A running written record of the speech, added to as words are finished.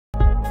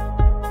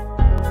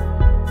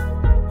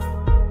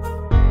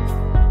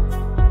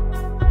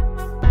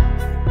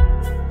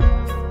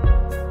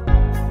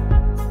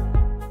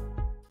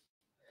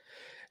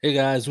Hey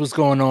guys, what's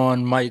going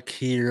on? Mike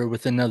here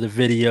with another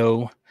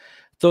video.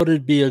 Thought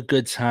it'd be a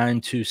good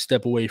time to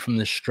step away from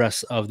the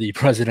stress of the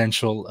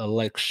presidential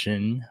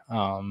election.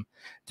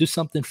 Do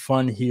something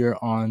fun here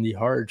on the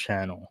horror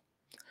channel.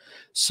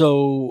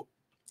 So,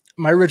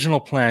 my original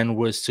plan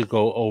was to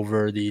go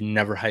over the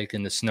Never Hike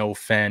in the Snow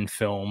fan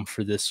film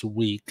for this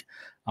week.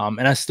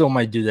 And I still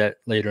might do that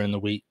later in the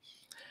week.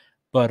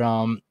 But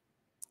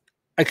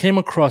I came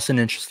across an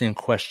interesting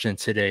question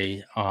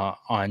today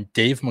on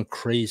Dave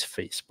McCrae's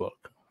Facebook.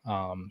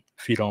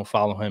 If you don't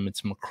follow him,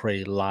 it's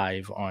McCrae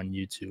Live on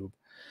YouTube.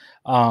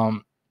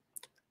 Um,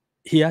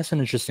 he asked an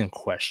interesting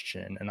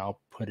question, and I'll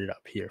put it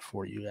up here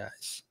for you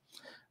guys.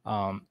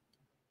 Um,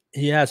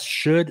 he asked,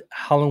 should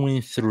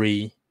Halloween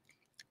 3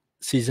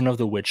 Season of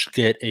the Witch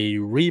get a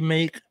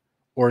remake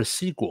or a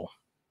sequel?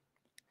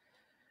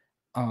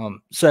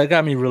 So that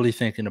got me really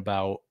thinking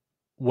about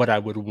what I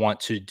would want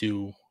to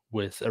do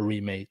with a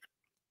remake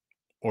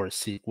or a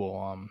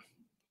sequel.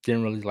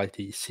 Didn't really like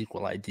the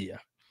sequel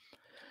idea.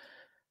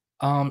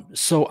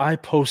 So I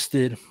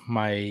posted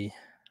my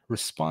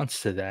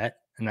response to that,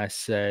 and I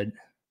said,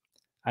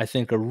 I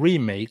think a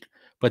remake,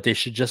 but they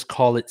should just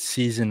call it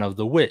Season of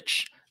the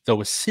Witch,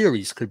 though a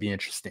series could be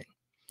interesting.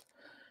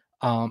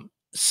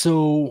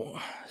 So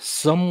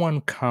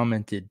someone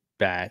commented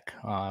back,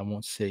 I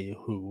won't say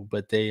who,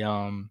 but their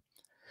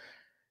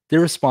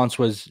response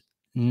was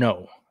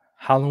no.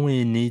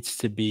 Halloween needs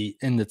to be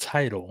in the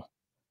title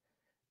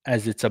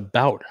as it's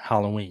about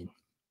Halloween.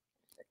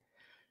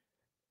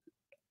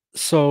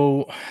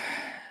 So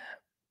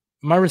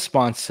my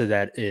response to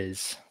that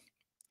is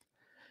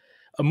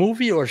a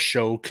movie or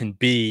show can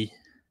be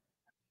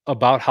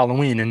about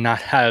Halloween and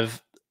not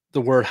have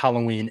the word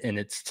Halloween in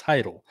its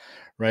title,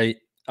 right?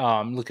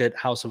 Look at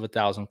House of a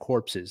Thousand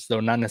Corpses,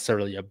 though not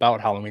necessarily about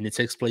Halloween. It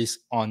takes place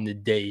on the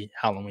day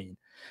Halloween,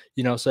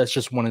 so that's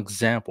just one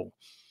example.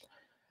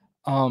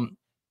 Um,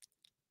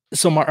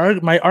 so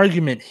my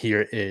argument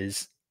here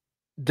is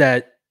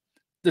that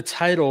the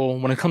title,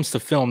 when it comes to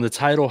film, the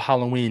title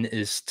Halloween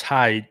is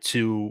tied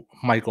to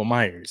Michael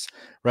Myers,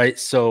 right?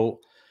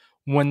 So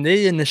when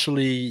they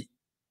initially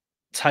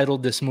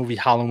titled this movie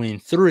Halloween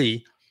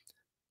 3,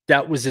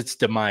 that was its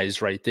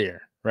demise right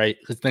there, right?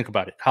 Because think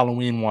about it.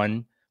 Halloween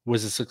 1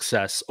 was a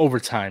success over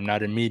time,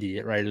 not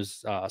immediate, right? It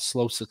was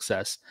slow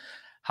success.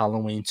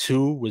 Halloween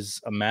 2 was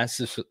a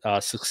massive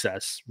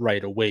success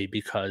right away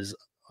because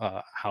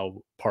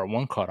how part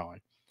 1 caught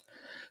on.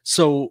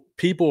 So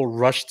people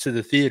rushed to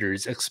the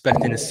theaters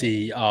expecting to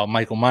see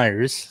Michael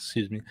Myers,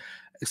 excuse me,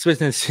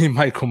 expecting to see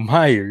Michael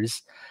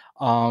Myers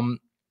um,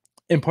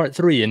 in part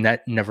 3, and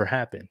that never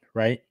happened,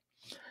 right?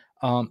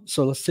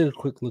 So let's take a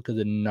quick look at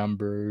the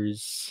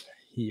numbers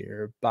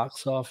here.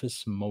 Box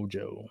Office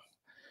Mojo.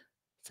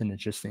 It's an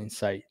interesting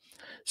site.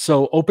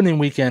 So opening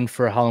weekend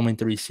for Halloween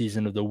 3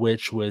 Season of the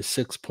Witch was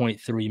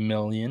 6.3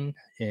 million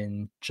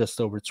in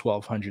just over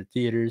 1,200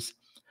 theaters.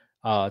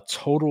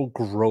 Total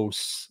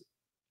gross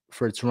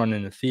for its run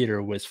in the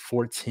theater was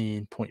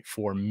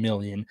 14.4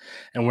 million,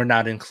 and we're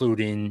not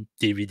including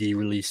DVD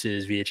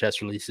releases,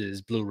 VHS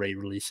releases, Blu-ray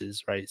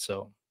releases, right?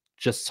 So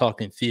just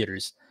talking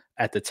theaters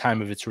at the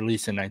time of its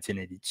release in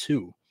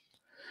 1982.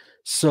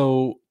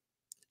 So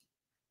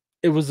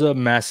it was a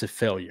massive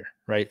failure,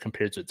 right,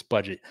 compared to its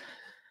budget.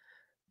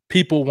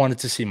 People wanted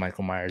to see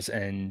Michael Myers,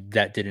 and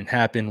that didn't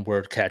happen.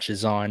 Word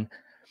catches on.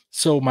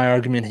 So my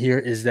argument here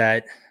is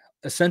that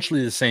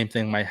essentially the same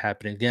thing might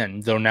happen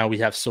again, though now we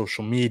have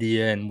social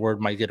media and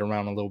word might get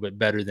around a little bit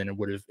better than it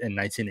would have in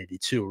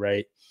 1982,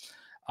 right?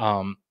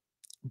 Um,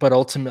 but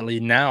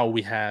ultimately now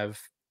we have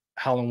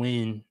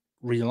Halloween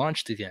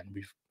relaunched again.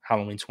 We've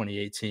Halloween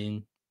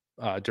 2018,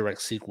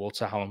 direct sequel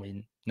to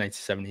Halloween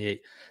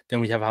 1978. Then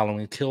we have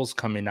Halloween Kills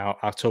coming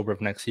out October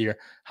of next year.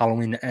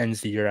 Halloween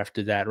Ends the year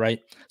after that, right?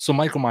 So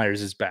Michael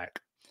Myers is back.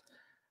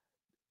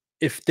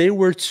 If they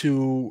were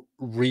to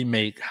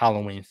remake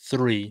Halloween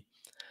 3,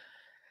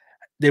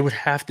 they would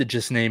have to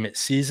just name it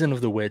Season of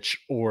the Witch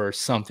or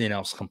something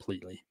else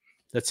completely.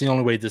 That's the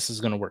only way this is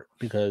going to work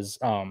because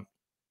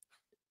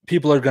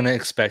people are going to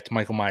expect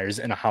Michael Myers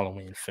in a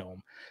Halloween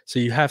film. So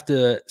you have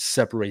to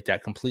separate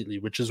that completely,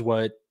 which is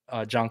what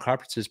John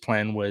Carpenter's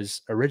plan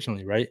was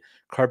originally, right?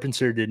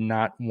 Carpenter did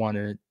not want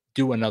to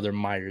do another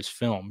Myers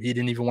film. He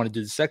didn't even want to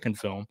do the second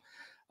film.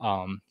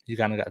 He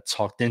kind of got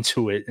talked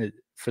into it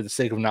for the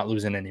sake of not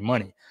losing any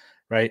money,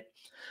 right?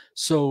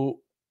 So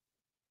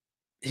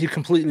he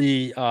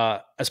completely,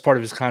 as part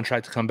of his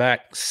contract to come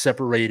back,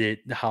 separated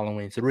the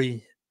Halloween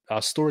 3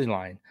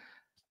 storyline.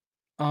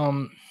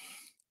 Um,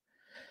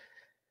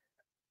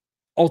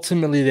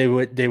 Ultimately,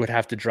 they would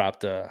have to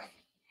drop the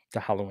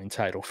Halloween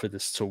title for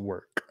this to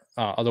work.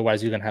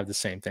 Otherwise, you're gonna have the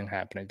same thing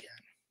happen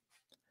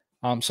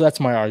again. So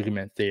that's my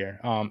argument there.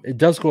 It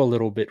does go a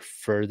little bit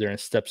further and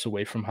steps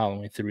away from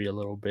Halloween 3 a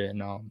little bit,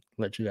 and I'll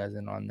let you guys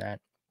in on that.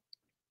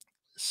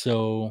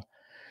 So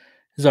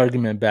his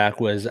argument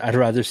back was, I'd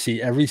rather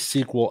see every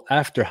sequel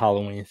after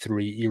Halloween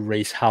 3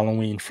 erase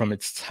Halloween from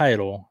its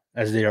title,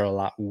 as they are a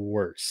lot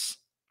worse.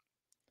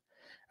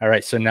 All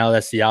right, so now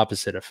that's the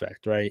opposite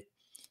effect, right?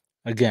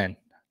 Again,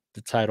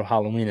 the title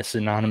Halloween is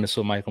synonymous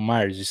with Michael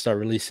Myers. You start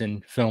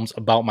releasing films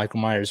about Michael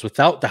Myers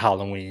without the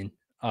Halloween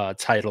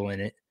title in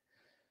it,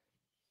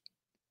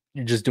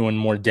 you're just doing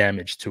more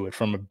damage to it.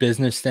 From a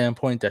business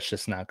standpoint, that's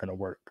just not going to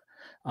work.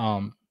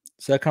 Um,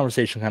 so that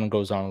conversation kind of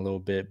goes on a little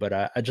bit, but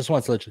I just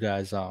want to let you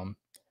guys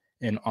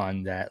in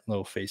on that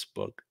little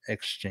Facebook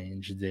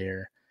exchange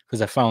there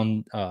because I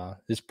found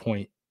this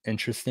point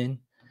interesting,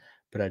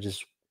 but I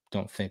just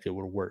don't think it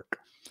would work.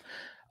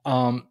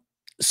 Um,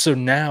 so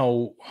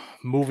now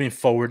moving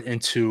forward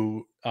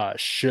into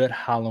should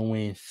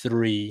Halloween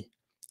 3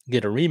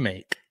 get a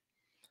remake?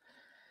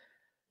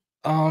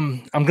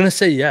 I'm gonna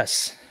say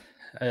yes.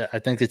 I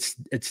think it's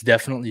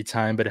definitely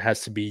time, but it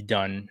has to be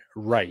done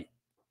right.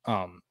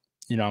 Um,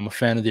 I'm a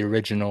fan of the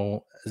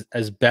original.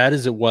 As bad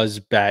as it was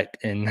back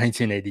in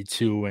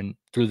 1982 and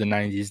through the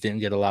 90s, didn't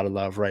get a lot of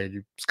love. Right,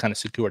 it's kind of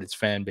secured its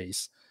fan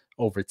base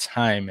over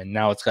time, and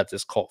now it's got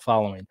this cult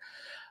following.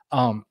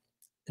 Um,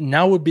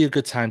 Now would be a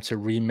good time to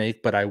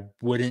remake, but I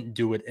wouldn't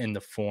do it in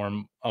the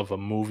form of a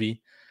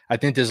movie. I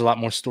think there's a lot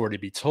more story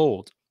to be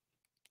told.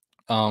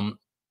 Um,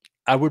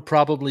 I would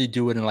probably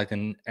do it in like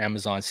an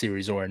Amazon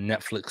series or a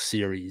Netflix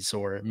series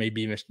or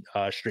maybe even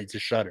straight to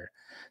Shutter.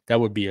 That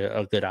would be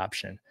a good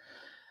option.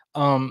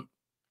 Um,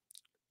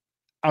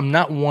 I'm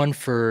not one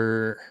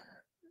for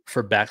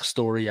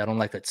backstory. I don't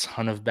like a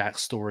ton of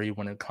backstory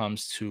when it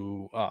comes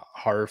to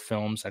horror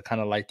films. I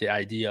kind of like the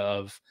idea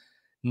of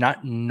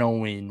not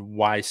knowing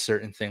why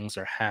certain things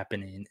are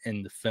happening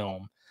in the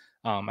film.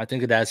 I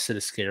think it adds to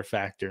the scare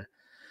factor.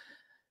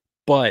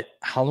 But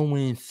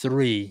Halloween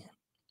 3,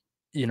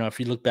 if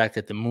you look back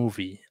at the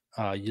movie,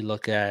 you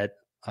look at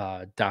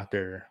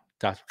Dr.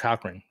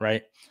 Cochran,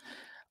 right?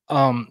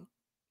 Um,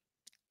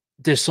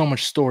 there's so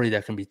much story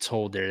that can be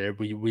told there.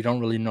 We don't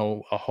really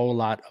know a whole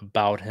lot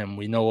about him.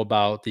 We know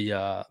about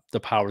the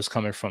powers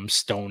coming from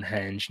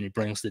Stonehenge, and he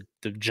brings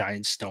the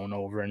giant stone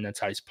over, and that's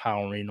how he's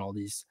powering all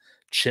these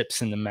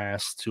chips in the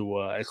mask to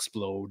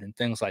explode and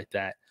things like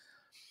that.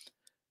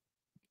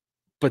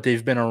 But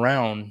they've been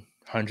around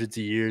hundreds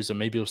of years, or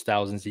maybe it was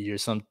thousands of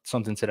years,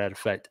 something to that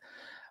effect.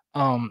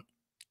 Um,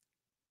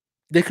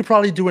 they could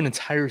probably do an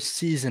entire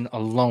season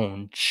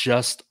alone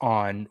just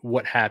on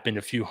what happened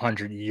a few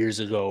hundred years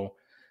ago,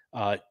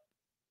 uh,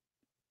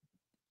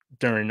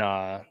 during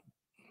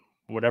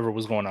whatever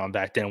was going on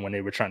back then when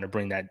they were trying to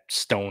bring that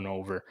stone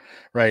over,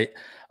 right?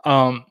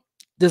 Um,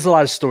 there's a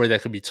lot of story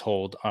that could be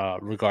told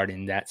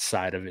regarding that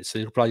side of it. So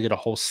you could probably get a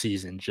whole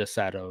season just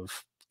out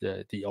of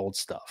the old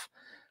stuff.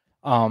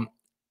 Um,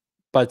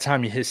 by the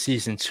time you hit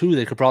season 2,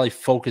 they could probably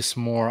focus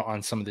more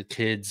on some of the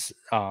kids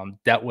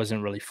that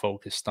wasn't really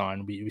focused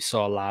on. We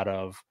saw a lot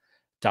of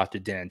Dr.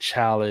 Dan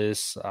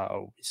Chalice.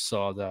 We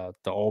saw the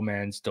old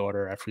man's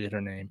daughter. I forget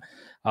her name.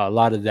 A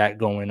lot of that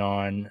going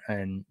on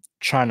and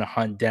trying to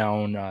hunt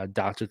down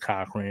Dr.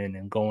 Cochran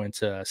and go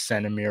into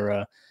Santa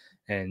Mira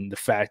and the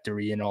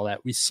factory and all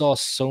that. We saw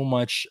so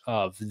much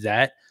of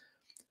that.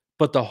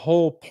 But the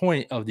whole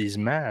point of these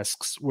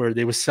masks were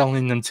they were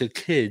selling them to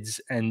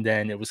kids and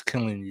then it was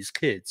killing these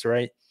kids,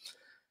 right?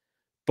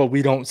 But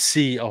we don't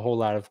see a whole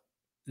lot of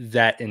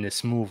that in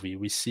this movie.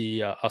 We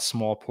see a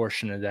small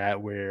portion of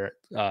that where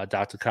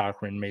Dr.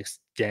 Cochran makes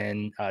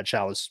Dan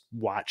Chalice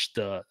watch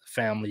the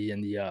family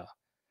in the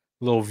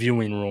little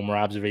viewing room or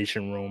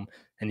observation room,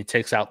 and he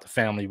takes out the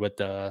family with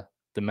the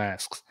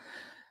masks.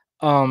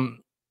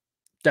 Um,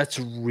 that's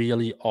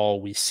really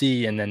all we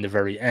see. And then the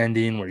very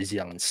ending where he's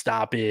yelling,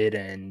 "Stop it!"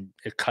 and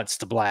it cuts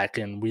to black,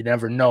 and we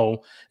never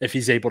know if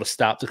he's able to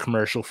stop the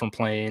commercial from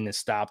playing and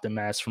stop the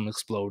mask from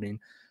exploding,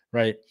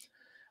 right?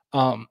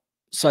 Um,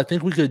 so I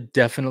think we could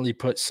definitely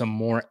put some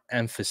more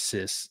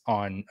emphasis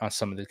on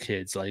some of the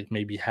kids, like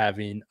maybe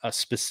having a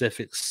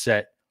specific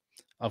set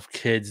of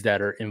kids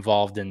that are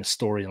involved in the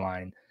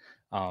storyline.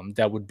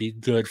 That would be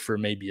good for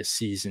maybe a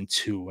season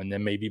 2, and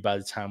then maybe by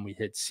the time we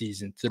hit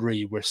season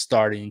 3, we're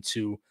starting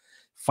to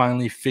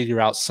finally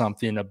figure out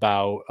something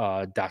about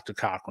Dr.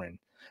 Cochran,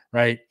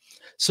 right?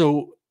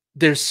 So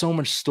there's so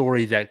much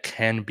story that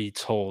can be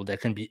told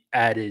that can be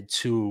added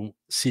to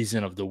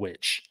Season of the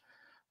Witch,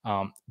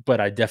 but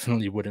I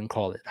definitely wouldn't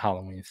call it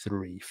Halloween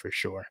 3 for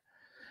sure.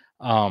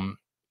 Um,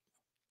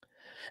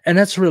 and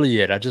that's really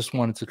it. I just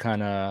wanted to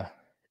kind of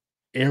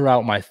air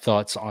out my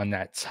thoughts on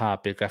that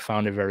topic. I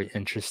found it very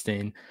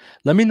interesting.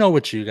 Let me know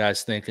what you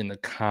guys think in the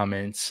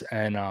comments.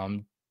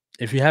 And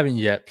if you haven't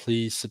yet,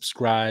 please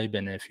subscribe.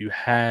 And if you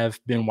have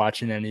been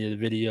watching any of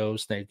the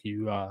videos, thank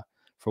you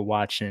for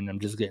watching. I'm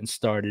just getting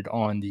started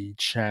on the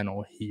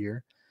channel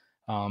here.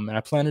 And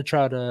I plan to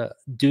try to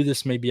do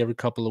this maybe every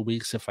couple of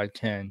weeks if I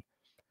can.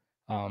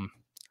 Um,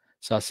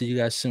 so I'll see you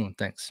guys soon.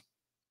 Thanks.